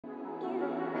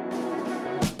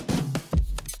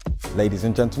Ladies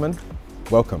and gentlemen,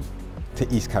 welcome to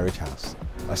East Carriage House,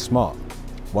 a smart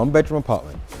one-bedroom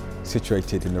apartment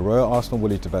situated in the Royal Arsenal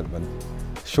Woolwich development,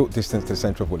 short distance to the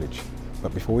centre of Woolwich.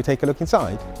 But before we take a look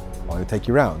inside, I want to take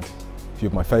you around a few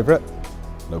of my favourite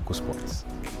local spots.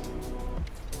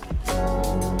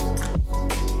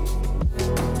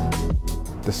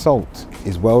 The Salt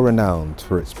is well renowned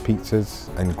for its pizzas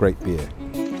and great beer.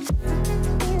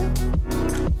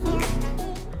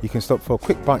 You can stop for a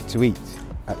quick bite to eat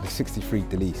at the 63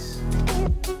 Delice.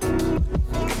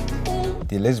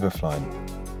 The Elizabeth line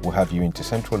will have you into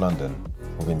central London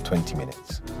within 20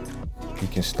 minutes. You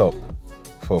can stop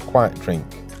for a quiet drink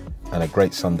and a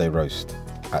great Sunday roast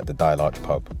at the Dial Arch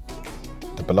pub.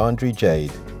 The Boulangerie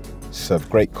Jade serve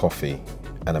great coffee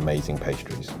and amazing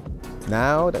pastries.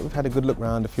 Now that we've had a good look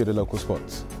around a few of the local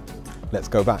spots, let's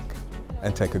go back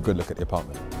and take a good look at the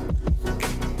apartment.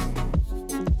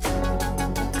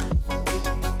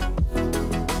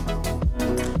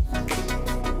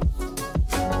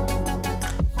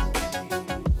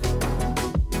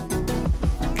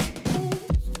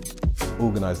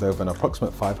 Organised over an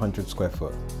approximate 500 square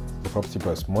foot, the property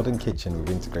boasts modern kitchen with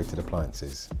integrated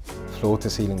appliances,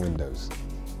 floor-to-ceiling windows,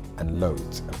 and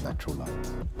loads of natural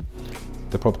light.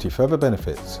 The property further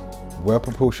benefits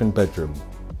well-proportioned bedroom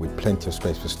with plenty of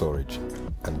space for storage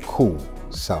and cool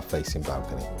south-facing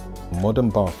balcony. Modern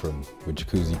bathroom with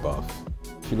jacuzzi bath.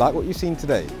 If you like what you've seen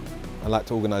today and like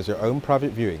to organise your own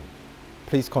private viewing,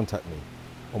 please contact me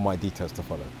or my details to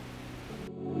follow.